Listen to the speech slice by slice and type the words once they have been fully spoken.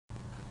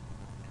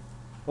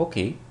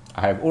Okay,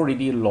 I have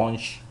already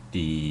launched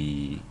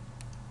the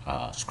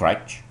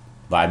Scratch,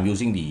 but I'm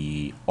using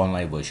the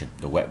online version,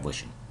 the web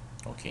version.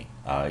 Okay,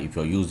 if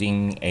you're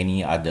using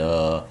any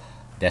other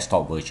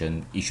desktop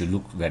version, it should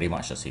look very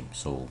much the same,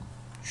 so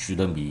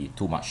shouldn't be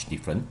too much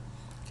different.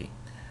 Okay,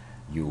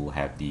 you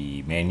have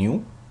the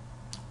menu,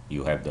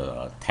 you have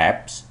the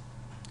tabs,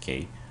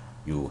 okay,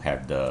 you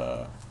have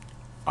the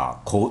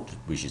code,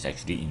 which is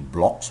actually in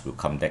blocks. We'll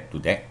come back to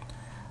that.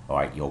 All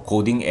right, your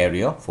coding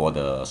area for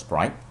the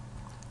sprite,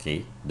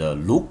 okay, the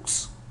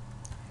looks,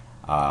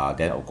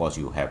 then of course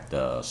you have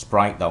the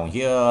sprite down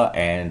here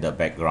and the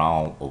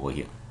background over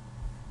here.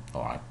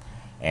 All right,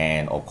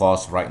 and of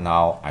course right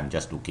now I'm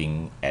just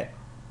looking at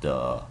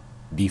the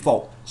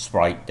default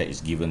sprite that is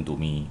given to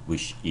me,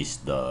 which is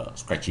the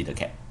Scratchy the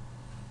cat.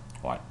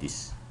 All right,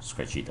 this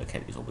Scratchy the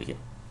cat is over here.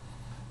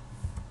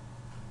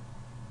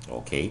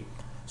 Okay,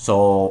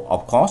 so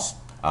of course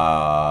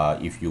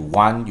if you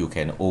want, you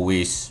can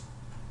always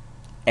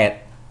add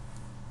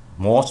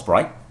more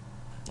sprite.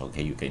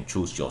 Okay, you can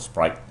choose your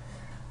sprite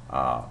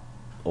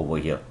over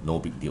here, no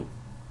big deal.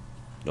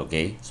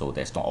 Okay, so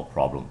that's not a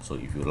problem. So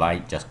if you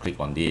like, just click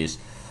on this,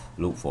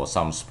 look for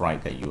some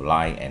sprite that you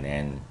like, and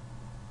then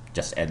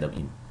just add them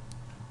in.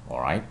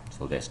 All right,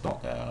 so that's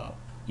not a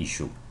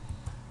issue.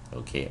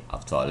 Okay,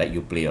 after I'll let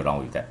you play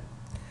around with that.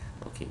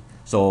 Okay,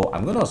 so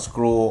I'm gonna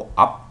scroll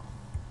up,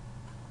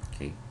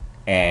 okay,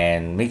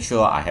 and make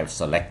sure I have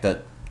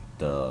selected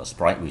the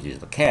sprite, which is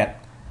the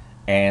cat,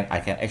 and I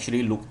can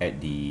actually look at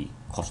the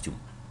costume.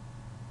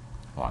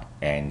 All right,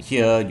 and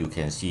here you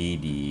can see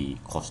the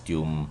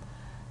costume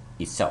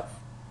itself.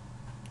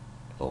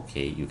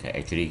 Okay, you can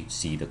actually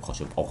see the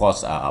costume. Of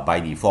course, by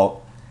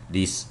default,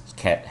 this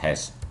cat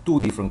has two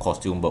different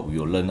costumes, but we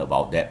will learn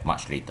about that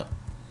much later.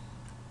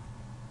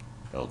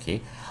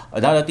 Okay,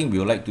 another thing we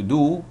would like to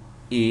do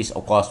is,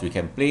 of course, we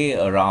can play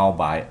around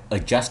by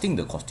adjusting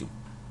the costume.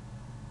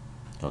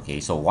 Okay,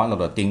 so one of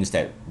the things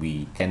that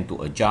we tend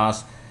to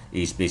adjust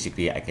is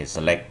basically I can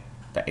select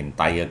the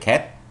entire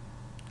cat.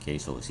 Okay,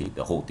 so see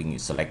the whole thing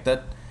is selected,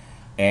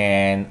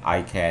 and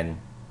I can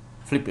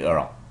flip it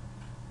around.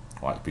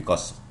 Right,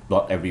 because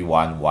not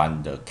everyone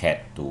want the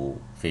cat to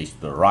face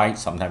to the right.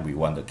 Sometimes we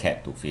want the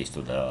cat to face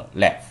to the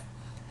left.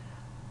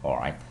 All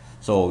right,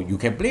 so you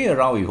can play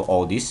around with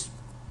all this.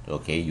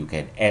 Okay, you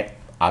can add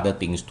other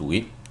things to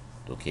it.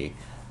 Okay,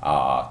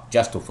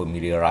 just to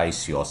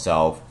familiarize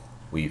yourself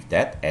with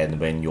that, and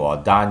when you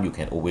are done, you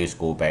can always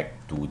go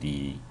back to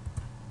the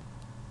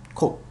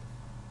code.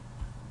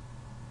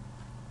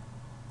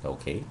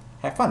 Okay,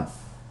 have fun.